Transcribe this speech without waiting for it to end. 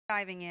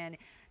Diving in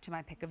to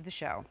my pick of the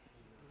show.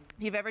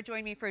 If you've ever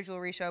joined me for a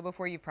jewelry show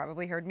before, you've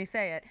probably heard me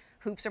say it.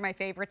 Hoops are my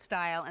favorite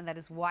style, and that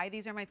is why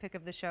these are my pick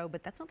of the show,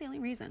 but that's not the only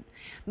reason.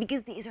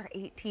 Because these are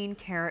 18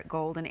 karat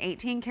gold, and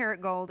 18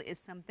 karat gold is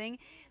something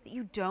that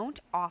you don't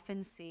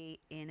often see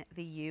in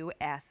the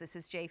U.S. This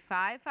is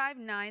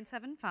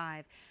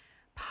J55975.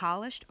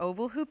 Polished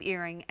oval hoop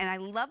earring, and I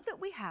love that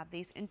we have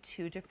these in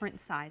two different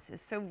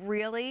sizes, so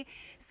really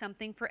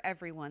something for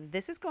everyone.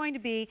 This is going to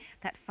be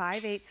that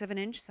 5/8 of an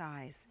inch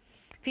size.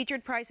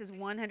 Featured price is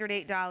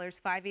 $108,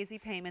 5 easy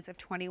payments of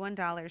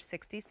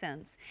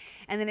 $21.60.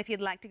 And then if you'd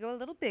like to go a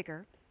little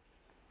bigger,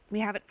 we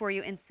have it for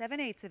you in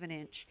 7/8 of an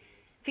inch.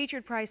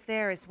 Featured price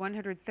there is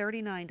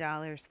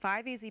 $139,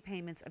 5 easy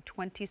payments of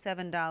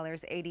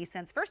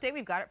 $27.80. First day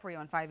we've got it for you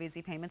on 5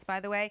 easy payments, by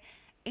the way.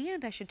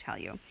 And I should tell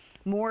you,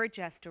 more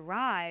just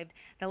arrived.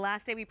 The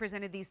last day we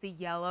presented these, the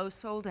yellow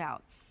sold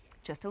out.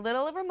 Just a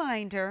little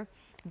reminder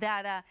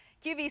that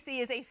QVC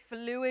is a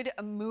fluid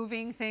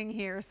moving thing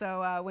here.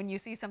 So when you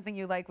see something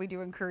you like, we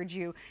do encourage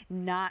you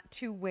not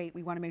to wait.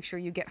 We want to make sure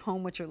you get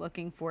home what you're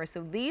looking for.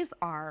 So these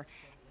are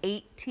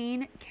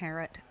 18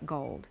 karat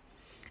gold.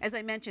 As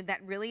I mentioned,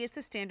 that really is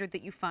the standard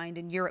that you find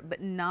in Europe,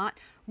 but not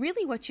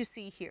really what you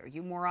see here.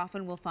 You more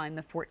often will find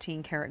the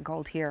 14 karat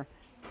gold here.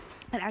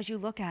 And as you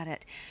look at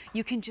it,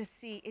 you can just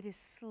see it is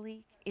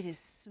sleek, it is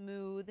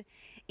smooth,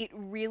 it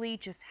really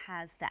just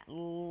has that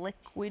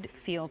liquid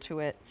feel to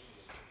it.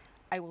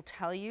 I will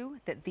tell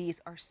you that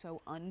these are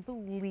so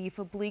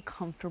unbelievably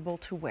comfortable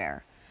to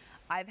wear.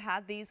 I've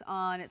had these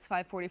on, it's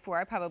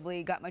 5:44, I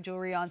probably got my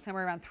jewelry on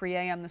somewhere around 3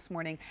 a.m. this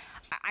morning.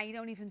 I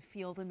don't even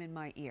feel them in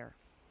my ear.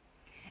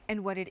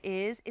 And what it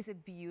is a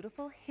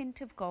beautiful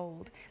hint of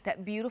gold,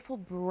 that beautiful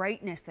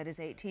brightness that is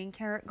 18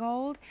 karat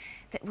gold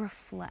that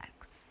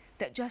reflects,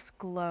 that just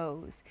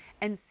glows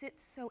and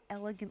sits so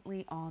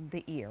elegantly on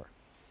the ear.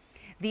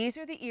 These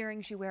are the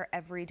earrings you wear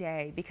every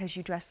day because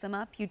you dress them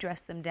up, you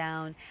dress them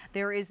down.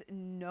 There is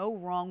no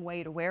wrong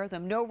way to wear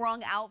them, no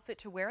wrong outfit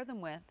to wear them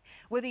with.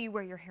 Whether you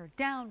wear your hair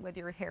down, whether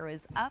your hair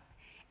is up,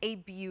 a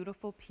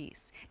beautiful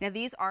piece. Now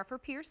these are for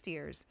pierced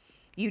ears.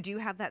 You do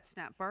have that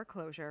snap bar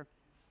closure.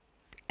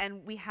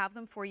 And we have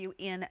them for you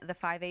in the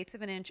 5/8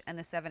 of an inch and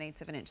the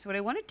 7/8 of an inch. So what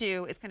I want to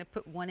do is kind of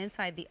put one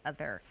inside the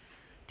other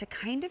to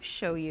kind of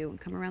show you, and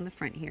come around the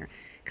front here,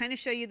 kind of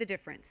show you the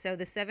difference. So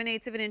the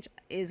 7/8 of an inch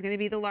is going to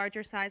be the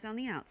larger size on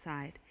the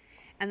outside.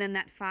 And then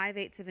that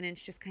 5/8 of an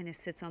inch just kind of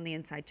sits on the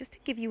inside, just to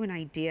give you an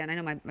idea. And I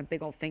know my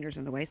big old finger's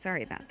in the way,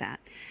 sorry about that.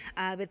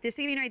 But this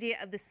will give you an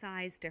idea of the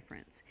size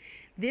difference.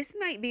 This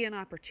might be an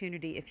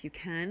opportunity, if you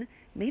can,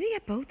 maybe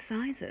at both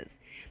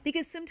sizes.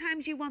 Because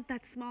sometimes you want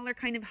that smaller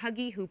kind of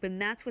huggy hoop, and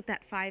that's what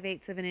that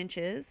 5/8 of an inch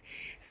is.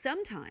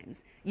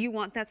 Sometimes you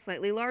want that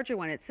slightly larger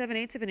one. At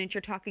 7/8 of an inch,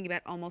 you're talking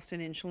about almost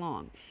an inch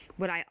long.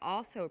 What I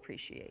also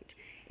appreciate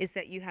is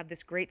that you have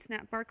this great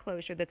snap bar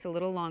closure that's a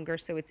little longer,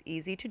 so it's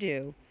easy to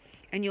do.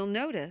 And you'll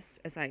notice,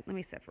 let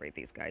me separate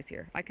these guys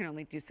here. I can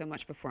only do so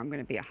much before I'm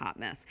going to be a hot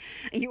mess.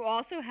 You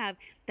also have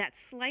that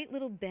slight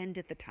little bend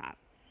at the top,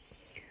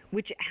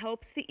 which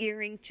helps the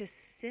earring just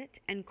sit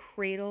and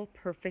cradle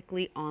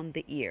perfectly on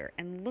the ear.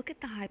 And look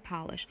at the high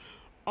polish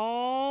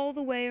all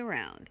the way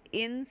around,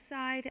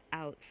 inside,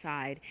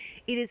 outside.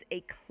 It is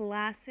a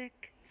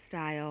classic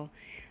style,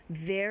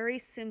 very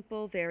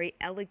simple, very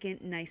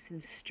elegant, nice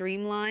and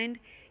streamlined.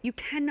 You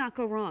cannot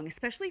go wrong,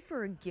 especially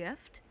for a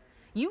gift.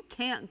 You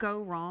can't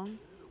go wrong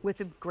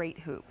with a great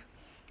hoop,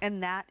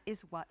 and that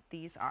is what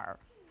these are.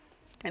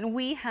 And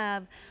we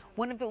have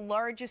one of the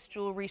largest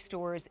jewelry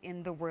stores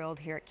in the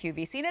world here at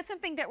QVC, and it's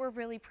something that we're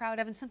really proud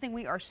of and something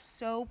we are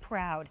so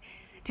proud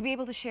to be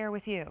able to share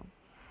with you.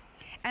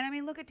 And I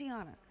mean, look at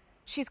Deanna.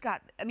 She's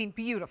got,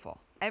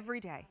 beautiful every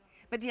day.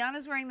 But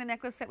Deanna's wearing the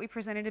necklace that we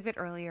presented a bit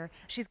earlier.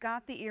 She's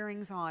got the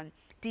earrings on.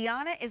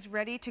 Deanna is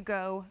ready to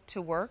go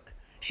to work.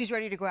 She's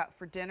ready to go out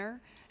for dinner.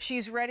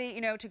 She's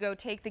ready, to go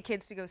take the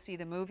kids to go see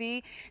the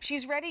movie.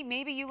 She's ready,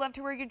 maybe you love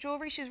to wear your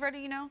jewelry. She's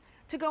ready,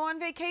 to go on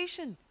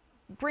vacation.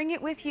 Bring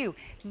it with you.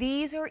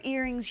 These are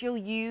earrings you'll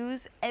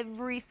use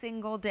every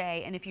single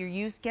day. And if you're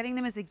getting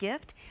them as a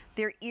gift,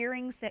 they're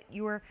earrings that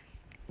your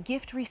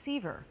gift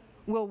receiver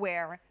will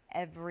wear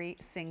every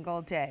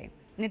single day.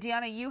 Now,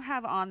 Deanna, you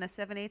have on the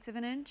 7/8 of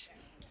an inch.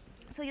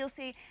 So you'll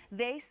see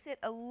they sit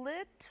a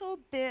little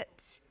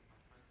bit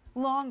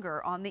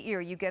longer on the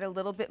ear. You get a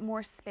little bit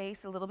more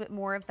space, a little bit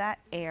more of that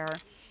air.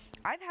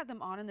 I've had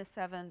them on in the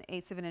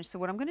 7/8 of an inch. So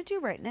what I'm going to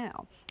do right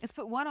now is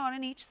put one on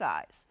in each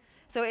size.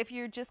 So if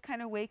you're just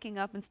kind of waking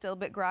up and still a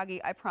bit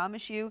groggy, I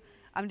promise you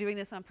I'm doing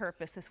this on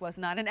purpose. This was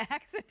not an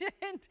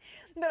accident.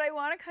 But I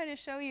want to kind of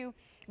show you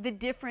the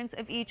difference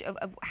of each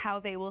of how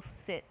they will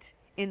sit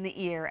in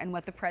the ear and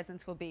what the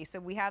presence will be. So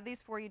we have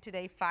these for you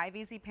today, 5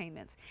 easy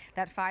payments.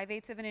 That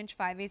 5/8 of an inch,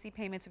 5 easy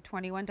payments of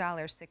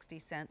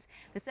 $21.60.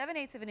 The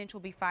 7/8 of an inch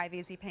will be 5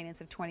 easy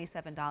payments of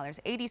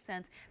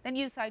 $27.80. Then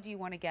you decide, do you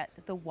want to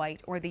get the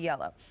white or the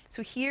yellow?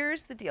 So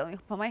here's the deal. Let me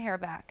pull my hair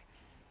back.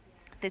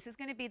 This is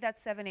going to be that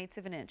 7/8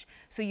 of an inch.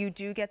 So you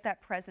do get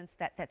that presence,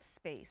 that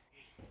space.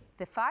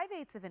 The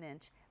 5/8 of an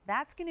inch,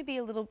 That's going to be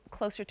a little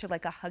closer to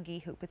like a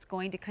huggy hoop. It's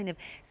going to kind of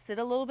sit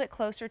a little bit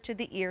closer to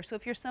the ear. So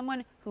if you're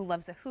someone who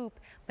loves a hoop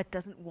but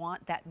doesn't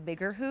want that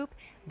bigger hoop,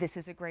 this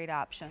is a great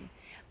option.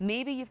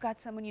 Maybe you've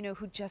got someone you know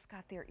who just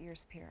got their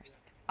ears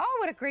pierced. Oh,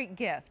 what a great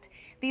gift.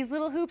 These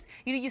little hoops,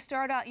 you know, you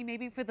start out, you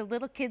maybe for the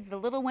little kids, the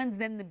little ones,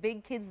 then the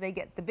big kids, they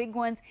get the big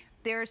ones.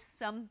 There's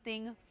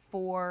something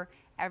for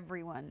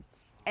everyone.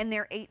 And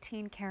they're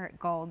 18 karat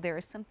gold. There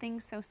is something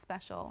so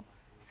special,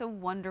 so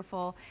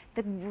wonderful,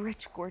 the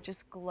rich,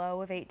 gorgeous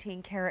glow of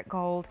 18 karat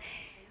gold.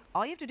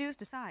 All you have to do is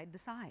decide the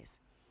size.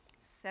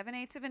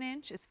 7/8 of an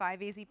inch is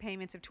 5 easy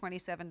payments of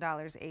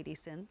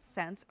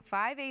 $27.80.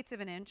 5/8 of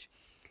an inch,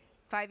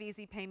 5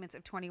 easy payments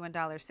of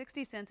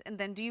 $21.60. And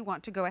then do you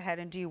want to go ahead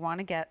and do you want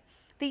to get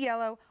the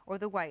yellow or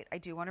the white? I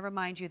do want to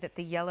remind you that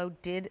the yellow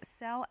did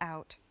sell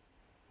out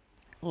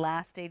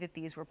last day that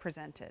these were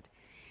presented.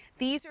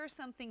 These are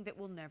something that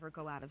will never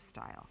go out of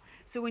style.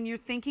 So when you're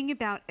thinking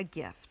about a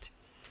gift,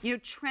 you know,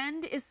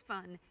 trend is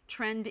fun,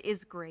 trend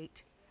is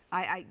great.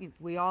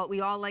 We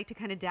all like to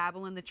kind of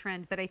dabble in the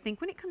trend, but I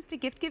think when it comes to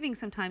gift giving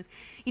sometimes,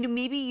 you know,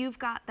 maybe you've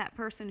got that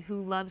person who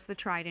loves the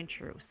tried and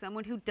true,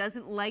 someone who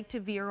doesn't like to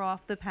veer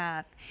off the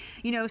path,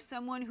 you know,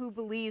 someone who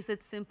believes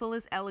that simple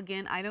is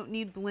elegant, I don't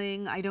need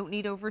bling, I don't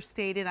need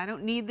overstated, I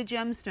don't need the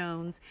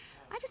gemstones,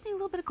 I just need a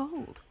little bit of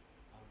gold.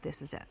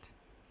 This is it.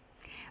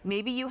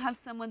 Maybe you have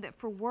someone that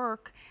for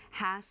work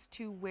has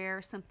to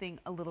wear something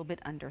a little bit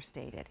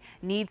understated,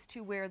 needs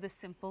to wear the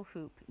simple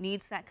hoop,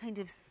 needs that kind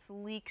of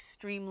sleek,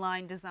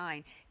 streamlined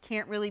design,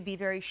 can't really be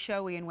very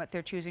showy in what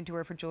they're choosing to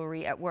wear for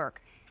jewelry at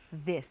work.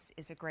 This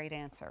is a great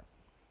answer.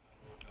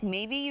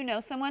 Maybe you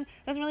know someone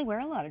who doesn't really wear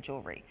a lot of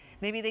jewelry.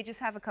 Maybe they just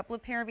have a couple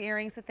of pair of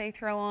earrings that they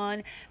throw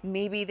on.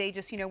 Maybe they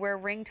just, you know, wear a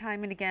ring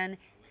time and again.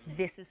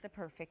 This is the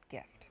perfect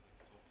gift.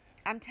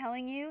 I'm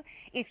telling you,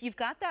 if you've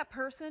got that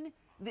person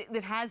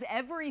that has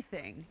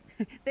everything,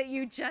 that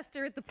you just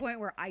are at the point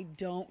where I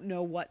don't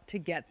know what to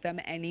get them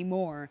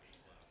anymore,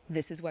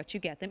 this is what you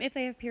get them if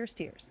they have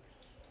pierced ears.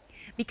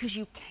 Because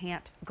you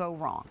can't go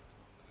wrong.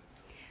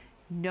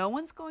 No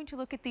one's going to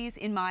look at these,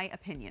 in my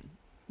opinion,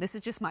 this is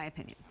just my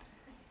opinion,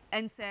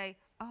 and say,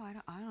 oh, I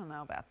don't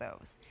know about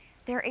those.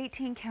 They're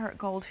 18 karat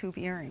gold hoop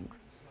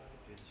earrings.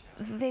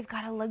 They've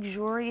got a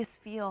luxurious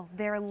feel.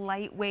 They're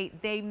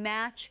lightweight. They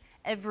match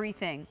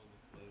everything.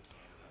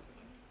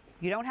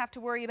 You don't have to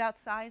worry about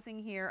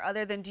sizing here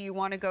other than do you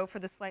want to go for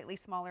the slightly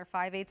smaller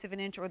 5/8 of an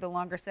inch or the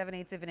longer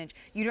 7/8 of an inch.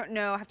 You don't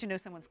have to know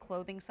someone's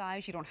clothing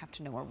size. You don't have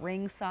to know a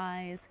ring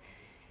size.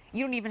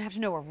 You don't even have to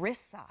know a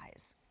wrist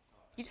size.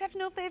 You just have to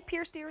know if they have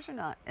pierced ears or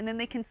not. And then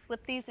they can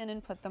slip these in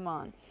and put them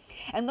on.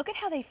 And look at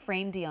how they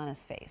frame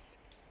Deanna's face.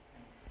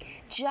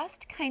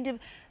 Just kind of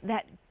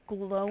that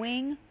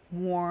glowing,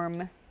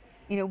 warm,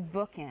 you know,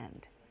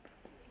 bookend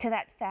to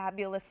that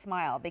fabulous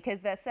smile,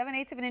 because that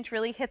 7/8 of an inch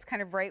really hits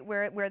kind of right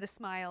where the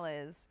smile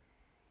is.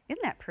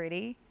 Isn't that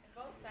pretty? And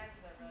both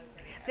sizes are really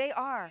pretty. They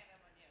are.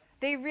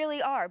 They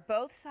really are.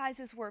 Both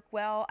sizes work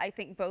well. I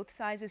think both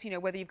sizes, you know,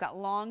 whether you've got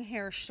long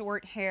hair,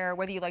 short hair,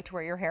 whether you like to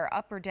wear your hair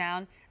up or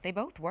down, they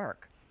both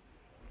work.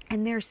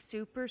 And they're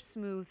super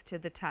smooth to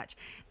the touch.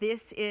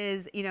 This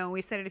is, you know,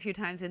 we've said it a few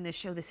times in this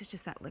show, this is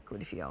just that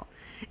liquid feel.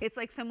 It's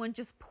like someone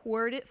just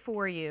poured it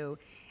for you.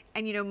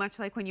 And, you know, much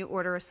like when you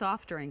order a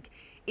soft drink,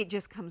 it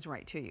just comes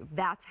right to you.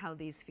 That's how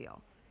these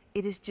feel.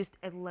 It is just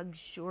a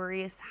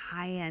luxurious,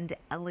 high-end,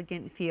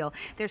 elegant feel.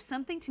 There's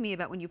something to me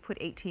about when you put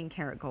 18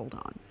 karat gold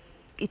on.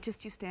 It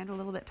just, you stand a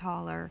little bit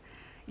taller.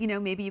 You know,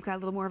 maybe you've got a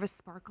little more of a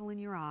sparkle in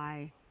your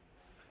eye.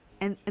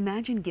 And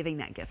imagine giving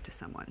that gift to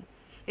someone,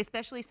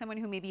 especially someone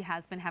who maybe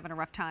has been having a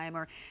rough time,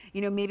 or, you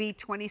know, maybe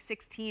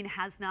 2016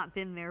 has not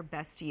been their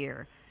best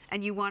year.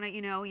 And you want to,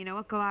 you know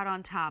what, go out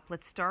on top.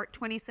 Let's start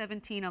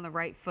 2017 on the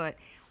right foot.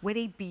 What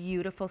a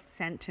beautiful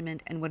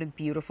sentiment and what a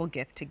beautiful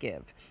gift to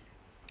give.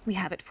 We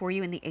have it for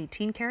you in the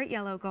 18 karat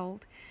yellow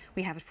gold.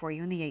 We have it for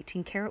you in the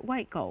 18 karat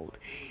white gold.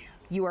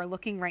 You are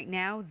looking right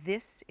now,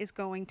 this is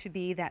going to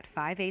be that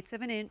 5/8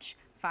 of an inch,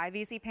 5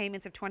 easy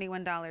payments of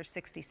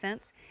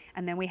 $21.60.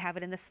 And then we have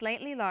it in the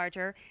slightly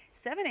larger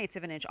 7/8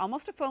 of an inch,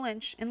 almost a full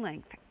inch in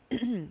length.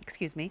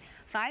 Excuse me,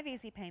 5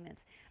 easy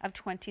payments of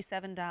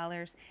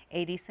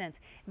 $27.80.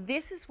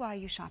 This is why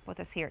you shop with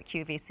us here at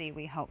QVC,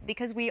 we hope,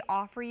 because we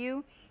offer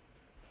you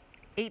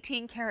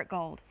 18 karat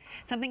gold,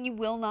 something you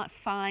will not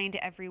find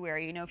everywhere.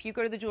 You know, if you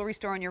go to the jewelry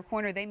store on your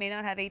corner, they may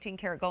not have 18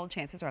 karat gold,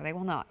 chances are they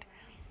will not.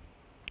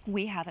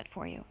 We have it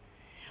for you.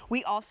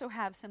 We also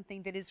have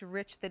something that is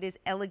rich, that is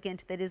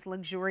elegant, that is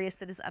luxurious,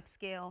 that is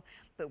upscale,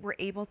 but we're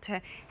able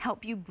to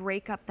help you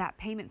break up that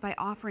payment by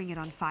offering it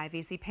on 5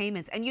 easy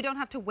payments. And you don't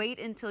have to wait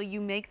until you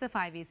make the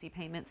 5 easy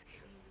payments.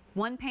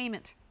 One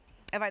payment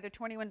of either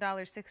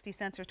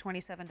 $21.60 or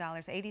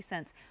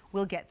 $27.80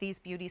 will get these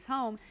beauties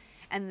home,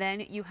 and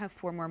then you have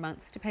 4 more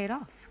months to pay it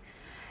off.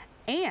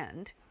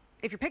 And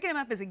if you're picking them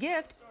up as a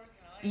gift,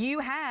 you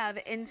have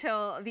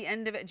until the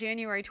end of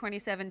January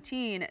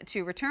 2017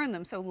 to return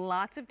them, so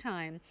lots of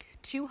time.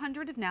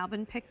 200 have now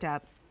been picked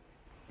up.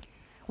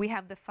 We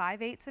have the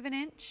 5/8 of an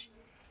inch,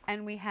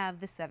 and we have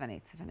the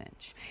 7/8 of an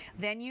inch.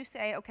 Then you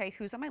say, okay,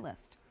 who's on my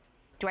list?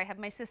 Do I have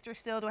my sister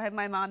still? Do I have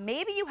my mom?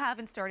 Maybe you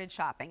haven't started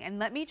shopping. And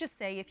let me just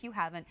say, if you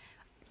haven't,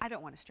 I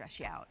don't want to stress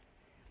you out.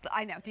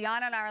 I know,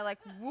 Deanna and I are like,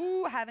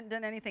 woo, haven't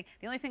done anything.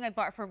 The only thing I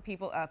bought for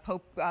people,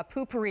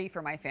 potpourri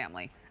for my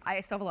family.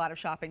 I still have a lot of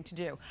shopping to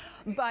do.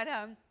 But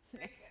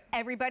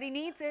everybody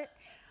needs it.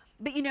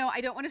 But you know, I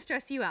don't want to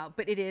stress you out,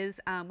 but it is,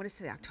 what is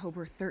today,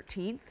 October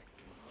 13th?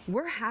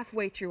 We're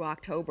halfway through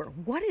October.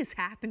 What is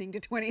happening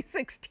to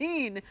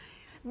 2016?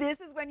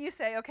 This is when you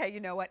say, okay, you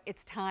know what,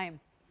 it's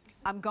time.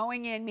 I'm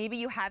going in, maybe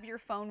you have your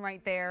phone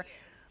right there.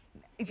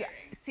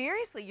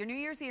 Seriously, your New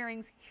Year's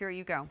earrings, here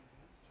you go.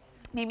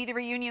 Maybe the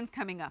reunion's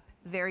coming up.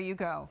 There you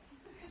go.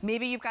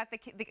 Maybe you've got the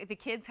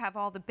kids have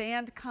all the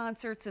band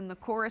concerts and the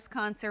chorus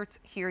concerts.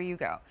 Here you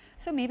go.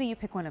 So maybe you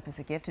pick one up as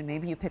a gift and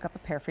maybe you pick up a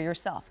pair for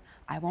yourself.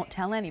 I won't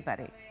tell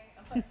anybody.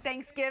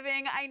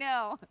 Thanksgiving, I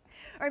know.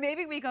 Or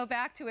maybe we go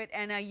back to it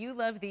and you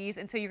love these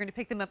and so you're going to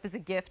pick them up as a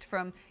gift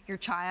from your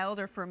child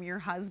or from your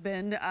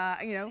husband.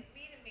 You know.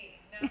 Me to me.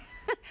 No.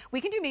 We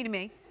can do me to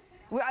me.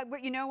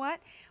 You know what?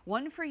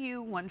 One for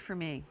you, one for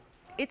me.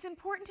 It's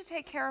important to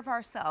take care of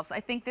ourselves.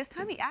 I think this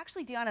time,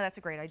 actually, Deanna, that's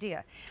a great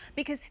idea.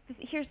 Because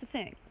here's the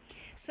thing.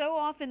 So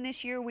often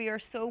this year, we are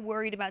so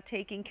worried about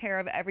taking care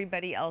of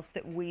everybody else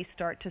that we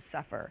start to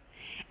suffer.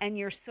 And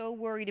you're so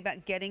worried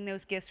about getting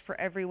those gifts for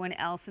everyone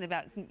else and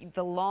about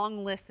the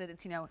long list that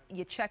it's, you know,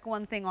 you check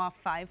one thing off,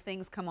 5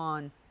 things come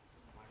on.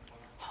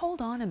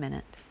 Hold on a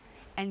minute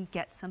and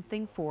get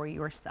something for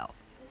yourself.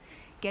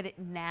 Get it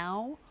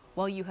now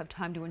while you have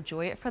time to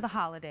enjoy it for the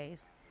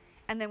holidays.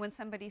 And then when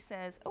somebody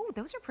says, oh,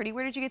 those are pretty,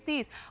 where did you get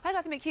these? I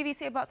got them at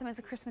QVC, I bought them as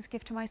a Christmas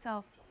gift to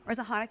myself, or as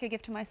a Hanukkah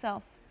gift to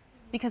myself,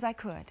 because I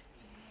could.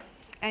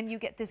 And you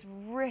get this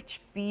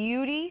rich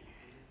beauty,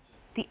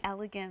 the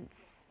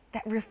elegance,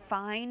 that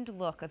refined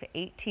look of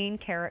 18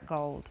 karat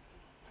gold,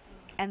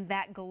 and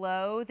that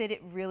glow that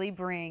it really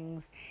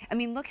brings. I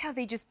mean, look how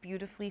they just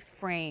beautifully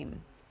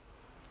frame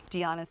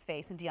Deanna's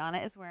face, and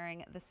Deanna is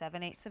wearing the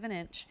 7/8 of an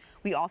inch.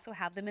 We also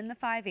have them in the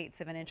 5/8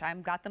 of an inch.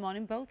 I've got them on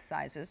in both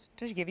sizes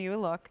to give you a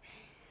look.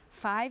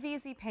 5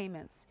 easy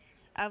payments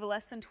of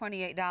less than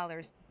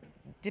 $28,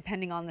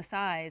 depending on the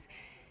size.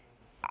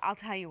 I'll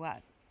tell you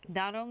what,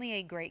 not only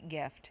a great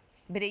gift,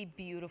 but a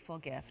beautiful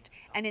gift.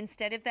 And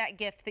instead of that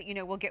gift that, you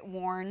know, will get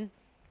worn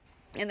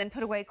and then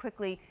put away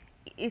quickly,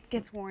 it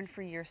gets worn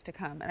for years to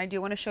come. And I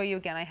do want to show you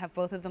again, I have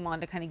both of them on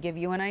to kind of give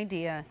you an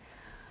idea.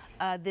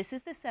 This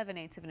is the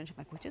 7/8 of an inch. I'm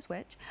like, which is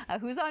which?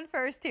 Who's on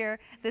first here?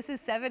 This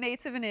is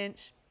 7/8 of an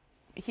inch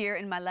here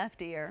in my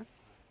left ear.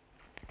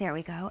 There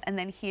we go. And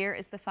then here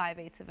is the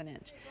 5/8 of an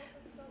inch.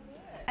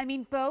 I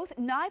mean, both,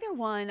 neither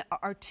one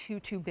are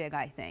too big,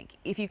 I think.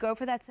 If you go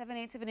for that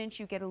 7/8 of an inch,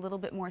 you get a little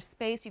bit more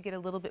space, you get a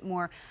little bit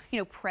more, you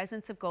know,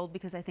 presence of gold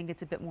because I think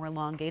it's a bit more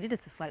elongated.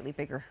 It's a slightly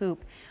bigger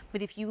hoop.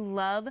 But if you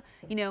love,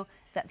 you know,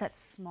 that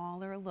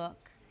smaller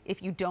look,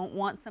 if you don't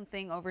want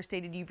something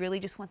overstated, you really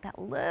just want that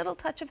little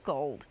touch of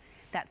gold,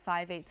 that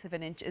 5/8 of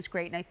an inch is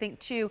great. And I think,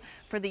 too,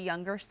 for the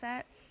younger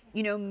set,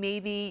 you know,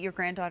 maybe your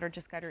granddaughter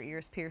just got her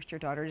ears pierced, your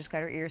daughter just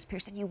got her ears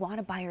pierced, and you want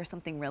to buy her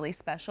something really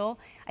special.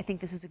 I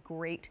think this is a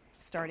great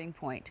starting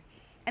point.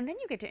 And then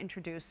you get to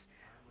introduce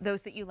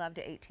those that you love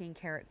to 18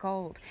 karat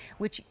gold,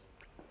 which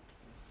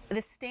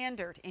the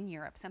standard in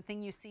Europe,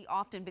 something you see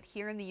often, but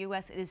here in the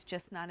U.S. it is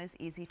just not as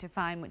easy to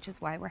find, which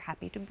is why we're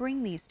happy to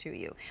bring these to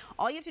you.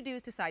 All you have to do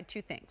is decide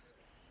 2 things,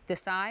 the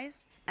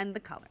size and the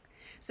color.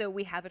 So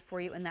we have it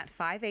for you in that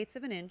 5/8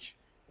 of an inch.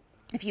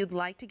 If you'd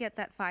like to get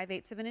that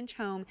 5/8 of an inch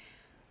home,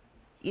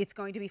 it's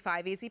going to be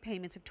 5 easy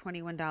payments of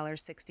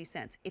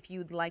 $21.60. If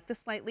you'd like the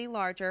slightly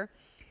larger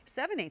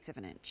 7/8 of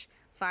an inch,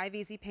 5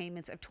 easy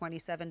payments of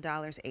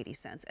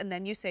 $27.80. And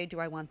then you say, do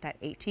I want that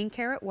 18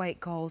 karat white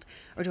gold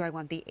or do I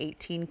want the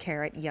 18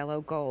 karat yellow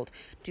gold?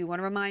 Do want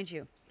to remind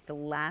you, the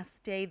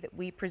last day that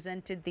we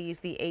presented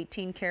these, the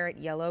 18 karat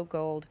yellow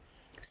gold,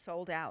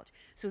 sold out.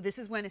 So this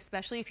is when,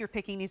 especially if you're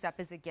picking these up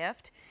as a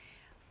gift,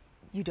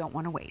 you don't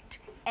want to wait.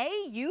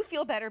 A, you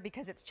feel better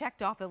because it's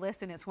checked off the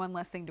list and it's one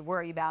less thing to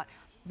worry about.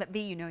 But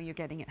B, you know you're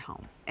getting it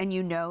home. And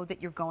you know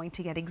that you're going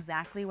to get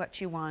exactly what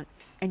you want.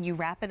 And you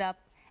wrap it up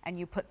and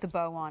you put the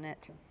bow on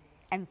it.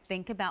 And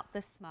think about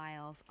the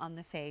smiles on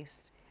the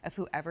face of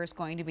whoever's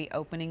going to be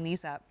opening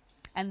these up.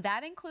 And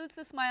that includes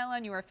the smile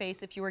on your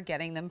face if you are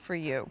getting them for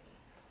you.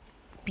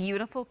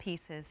 Beautiful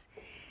pieces.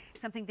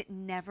 Something that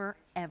never,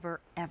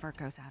 ever, ever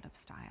goes out of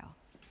style.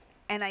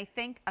 And I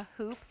think a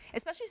hoop,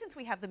 especially since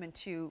we have them in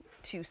two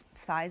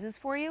sizes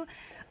for you,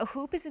 a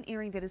hoop is an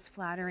earring that is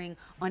flattering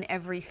on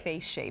every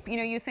face shape. You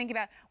know, you think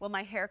about, well,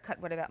 my haircut,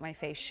 what about my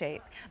face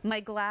shape? My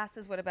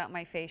glasses, what about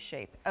my face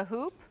shape? A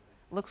hoop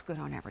looks good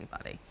on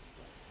everybody.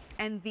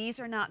 And these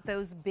are not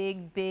those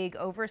big,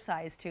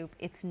 oversized hoop.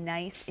 It's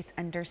nice, it's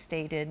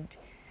understated,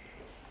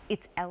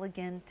 it's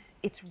elegant,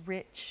 it's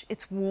rich,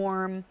 it's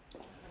warm,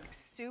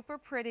 super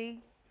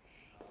pretty,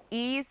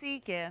 easy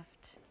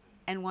gift.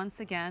 And once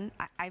again,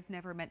 I've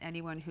never met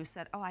anyone who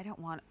said, oh, I don't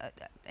want an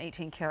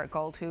 18 karat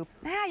gold hoop.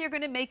 You're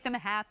going to make them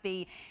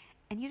happy.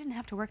 And you didn't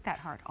have to work that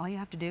hard. All you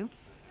have to do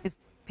is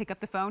pick pick up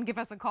the phone, give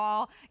us a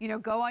call, you know,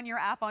 go on your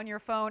app on your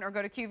phone or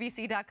go to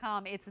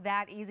QVC.com. It's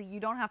that easy. You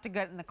don't have to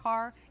get in the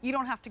car. You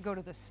don't have to go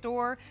to the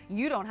store.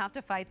 You don't have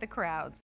to fight the crowds.